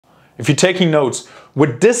if you're taking notes,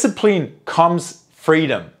 with discipline comes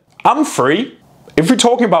freedom. I'm free. If we're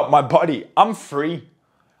talking about my body, I'm free.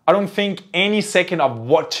 I don't think any second of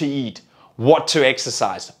what to eat, what to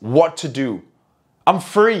exercise, what to do. I'm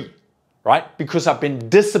free, right? Because I've been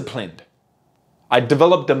disciplined. I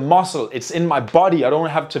developed the muscle, it's in my body, I don't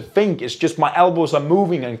have to think, it's just my elbows are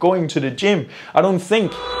moving and going to the gym. I don't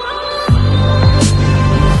think.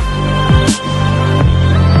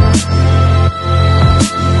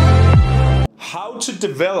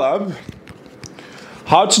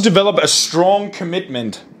 How to develop a strong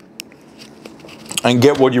commitment and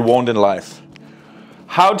get what you want in life.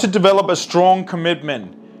 How to develop a strong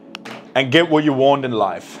commitment and get what you want in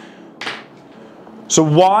life. So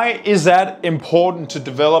why is that important to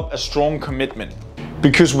develop a strong commitment?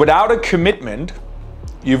 Because without a commitment,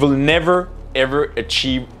 you will never ever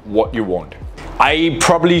achieve what you want. I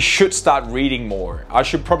probably should start reading more. I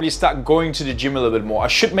should probably start going to the gym a little bit more. I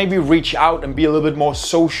should maybe reach out and be a little bit more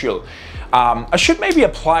social. I should maybe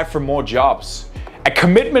apply for more jobs. A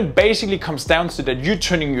commitment basically comes down to that you're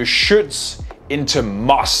turning your shoulds into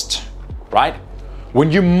must, right?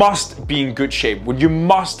 When you must be in good shape, when you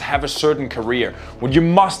must have a certain career, when you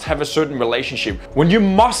must have a certain relationship, when you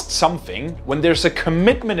must something, when there's a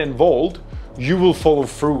commitment involved, you will follow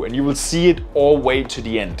through and you will see it all the way to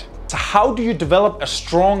the end. So how do you develop a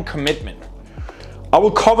strong commitment? I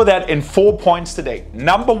will cover that in 4 points today.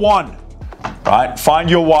 Number 1, right? Find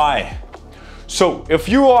your why. So if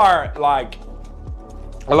you are like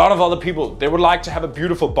a lot of other people, they would like to have a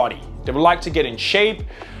beautiful body. They would like to get in shape.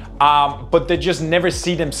 But they just never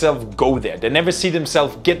see themselves go there. They never see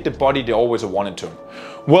themselves get the body they always wanted to.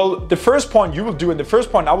 Well, the first point you will do, and the first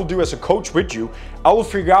point I will do as a coach with you, I will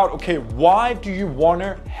figure out, okay, why do you want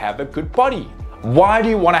to have a good body? Why do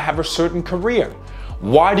you want to have a certain career?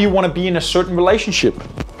 Why do you want to be in a certain relationship,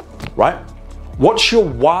 right? What's your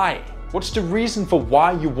why? What's the reason for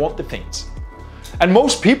why you want the things? And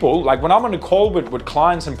most people, like when I'm on a call with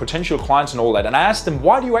clients and potential clients and all that, and I ask them,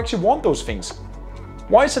 why do you actually want those things?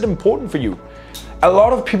 Why is it important for you? A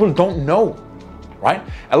lot of people don't know, right?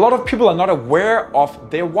 A lot of people are not aware of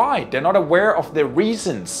their why. They're not aware of their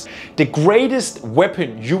reasons. The greatest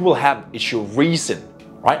weapon you will have is your reason,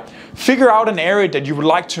 right? Figure out an area that you would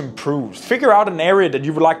like to improve. Figure out an area that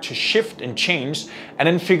you would like to shift and change, and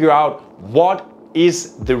then figure out what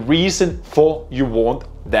is the reason for you want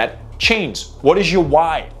that change. What is your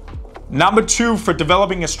why? Number 2 for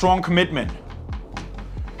developing a strong commitment.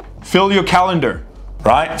 Fill your calendar.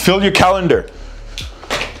 Right? Fill your calendar.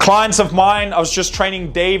 Clients of mine, I was just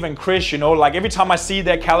training Dave and Chris, you know, like every time I see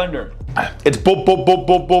their calendar, it's boop, boop, boop,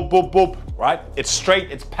 boop, boop, boop, boop, right? It's straight,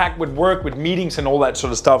 it's packed with work, with meetings and all that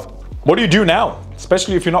sort of stuff. What do you do now?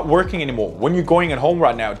 Especially if you're not working anymore, when you're going at home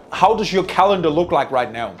right now. How does your calendar look like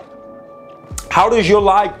right now? How does your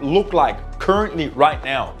life look like currently right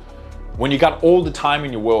now when you got all the time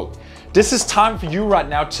in your world? This is time for you right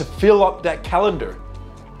now to fill up that calendar.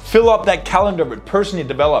 Fill up that calendar with personally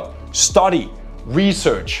develop, study,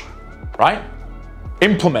 research, right?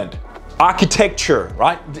 Implement, architecture,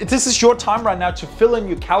 right? This is your time right now to fill in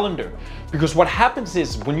your calendar. Because what happens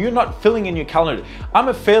is when you're not filling in your calendar, I'm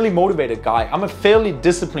a fairly motivated guy. I'm a fairly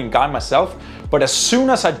disciplined guy myself. But as soon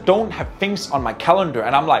as I don't have things on my calendar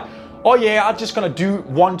and I'm like, oh yeah, I'm just gonna do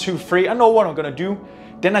 1, 2, 3. I know what I'm gonna do.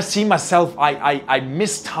 Then I see myself, I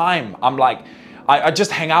miss time. I'm like, I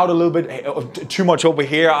just hang out a little bit too much over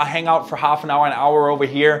here. I hang out for half an hour over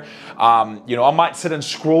here. You know, I might sit and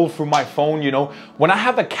scroll through my phone, you know. When I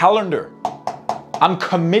have a calendar, I'm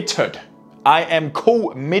committed. I am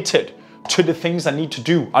committed to the things I need to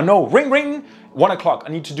do. I know, ring, ring, 1 o'clock, I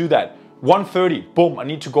need to do that. 1:30, boom, I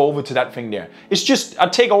need to go over to that thing there. It's just, I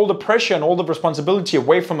take all the pressure and all the responsibility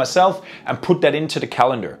away from myself and put that into the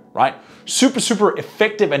calendar, right? Super, super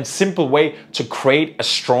effective and simple way to create a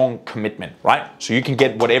strong commitment, right? So you can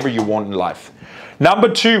get whatever you want in life. Number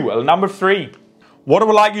 3, what I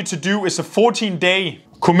would like you to do is a 14-day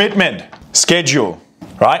commitment schedule,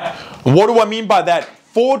 right? What do I mean by that?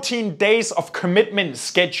 14 days of commitment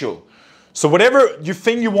schedule. So whatever you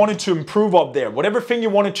think you wanted to improve up there, whatever thing you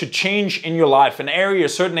wanted to change in your life, an area, a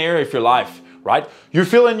certain area of your life, right? You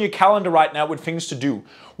fill in your calendar right now with things to do.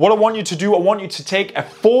 What I want you to do, I want you to take a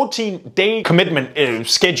 14-day commitment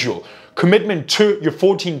schedule, commitment to your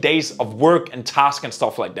 14 days of work and task and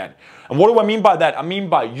stuff like that. And what do I mean by that? I mean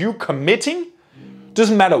by you committing.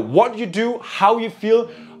 Doesn't matter what you do, how you feel,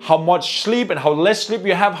 how much sleep and how less sleep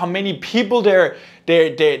you have, how many people they're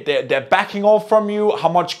backing off from you, how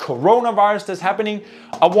much coronavirus that's happening.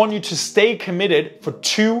 I want you to stay committed for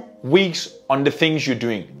 2 weeks on the things you're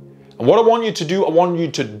doing. And what I want you to do, I want you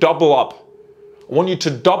to double up. I want you to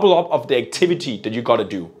double up of the activity that you got to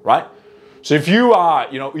do, right? So if you are,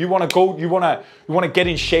 you want to go, you want to get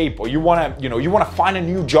in shape, or you want to find a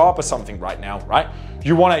new job or something right now, right?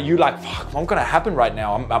 You like, fuck, what's gonna happen right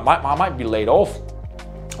now? I might be laid off.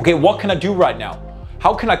 Okay, what can I do right now?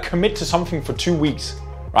 How can I commit to something for 2 weeks,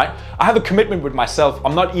 right? I have a commitment with myself.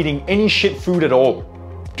 I'm not eating any shit food at all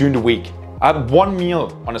during the week. I have 1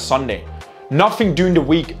 meal on a Sunday. Nothing during the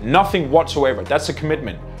week, nothing whatsoever. That's a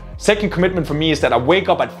commitment. Second commitment for me is that I wake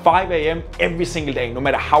up at 5 a.m. every single day, no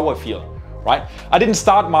matter how I feel, right? I didn't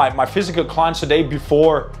start my physical clients today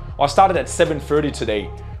before, or I started at 7:30 today,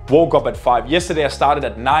 woke up at 5. Yesterday I started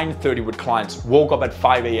at 9:30 with clients, woke up at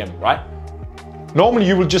 5 a.m., right? Normally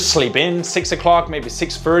you will just sleep in 6 o'clock, maybe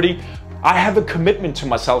 6:30. I have a commitment to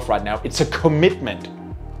myself right now. It's a commitment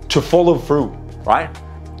to follow through, right?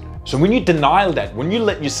 So when you denial that, when you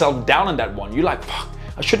let yourself down on that one, you're like, fuck,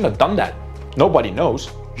 I shouldn't have done that. Nobody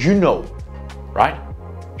knows. You know, right?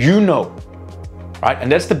 You know, right? And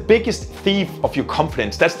that's the biggest thief of your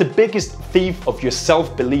confidence. That's the biggest thief of your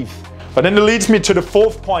self-belief. But then it leads me to the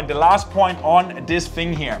fourth point, the last point on this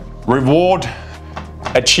thing here. Reward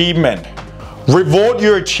achievement. Reward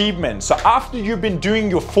your achievement. So after you've been doing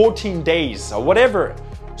your 14 days or whatever,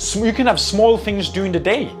 you can have small things during the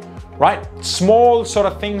day, right? Small sort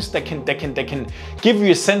of things that can give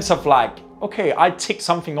you a sense of like, okay, I tick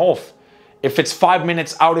something off. If it's 5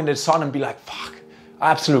 minutes out in the sun and be like, fuck, I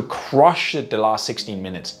absolutely crushed it the last 16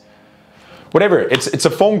 minutes. Whatever, it's a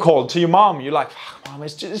phone call to your mom. You're like, Mom,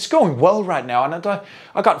 it's going well right now, and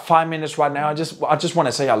I got 5 minutes right now. I just want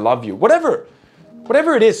to say I love you. Whatever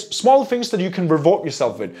it is, small things that you can reward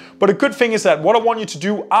yourself with. But a good thing is that what I want you to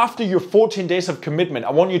do after your 14 days of commitment,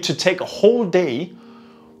 I want you to take a whole day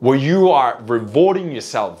where you are rewarding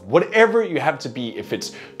yourself, whatever you have to be. If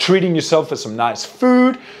it's treating yourself with some nice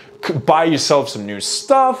food, buy yourself some new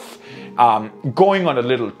stuff, going on a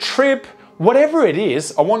little trip, whatever it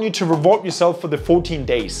is, I want you to reward yourself for the 14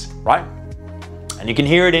 days, right? And you can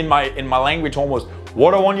hear it in my language almost.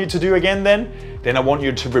 What I want you to do again then I want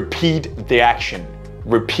you to repeat the action.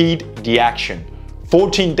 Repeat the action.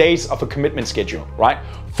 14 days of a commitment schedule, right?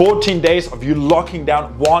 14 days of you locking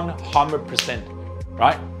down 100%,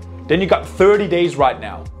 right? Then you got 30 days right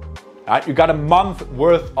now, right? You got a month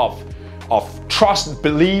worth of trust,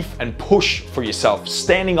 belief, and push for yourself,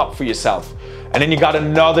 standing up for yourself. And then you got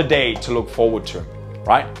another day to look forward to,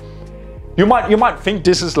 right? You might think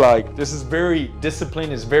this is very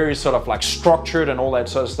disciplined, it's very sort of like structured and all that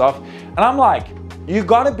sort of stuff. And I'm like, you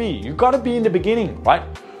gotta be in the beginning, right?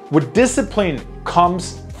 With discipline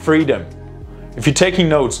comes freedom. If you're taking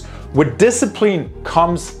notes, with discipline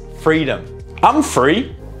comes freedom. I'm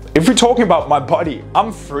free. If we're talking about my body,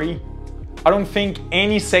 I'm free. I don't think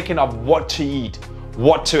any second of what to eat,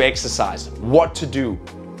 what to exercise, what to do.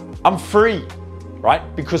 I'm free, right?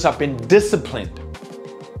 Because I've been disciplined.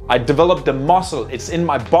 I developed the muscle, it's in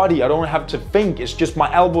my body. I don't have to think, it's just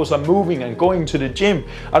my elbows are moving and going to the gym.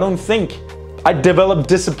 I don't think. I developed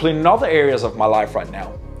discipline in other areas of my life right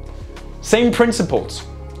now. Same principles,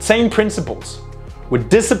 same principles. With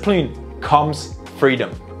discipline comes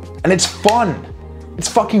freedom. And it's fun. It's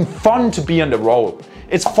fucking fun to be on the road.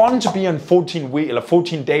 It's fun to be on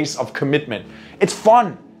 14 days of commitment. It's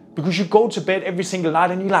fun because you go to bed every single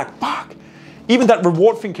night and you're like, fuck. Even that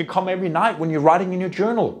reward thing can come every night when you're writing in your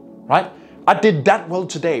journal, right? I did that well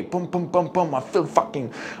today. Boom, boom, boom, boom. I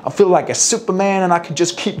feel like a Superman and I can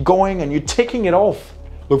just keep going and you're ticking it off.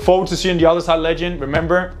 Look forward to seeing the other side, legend.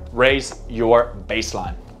 Remember, raise your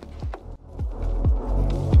baseline.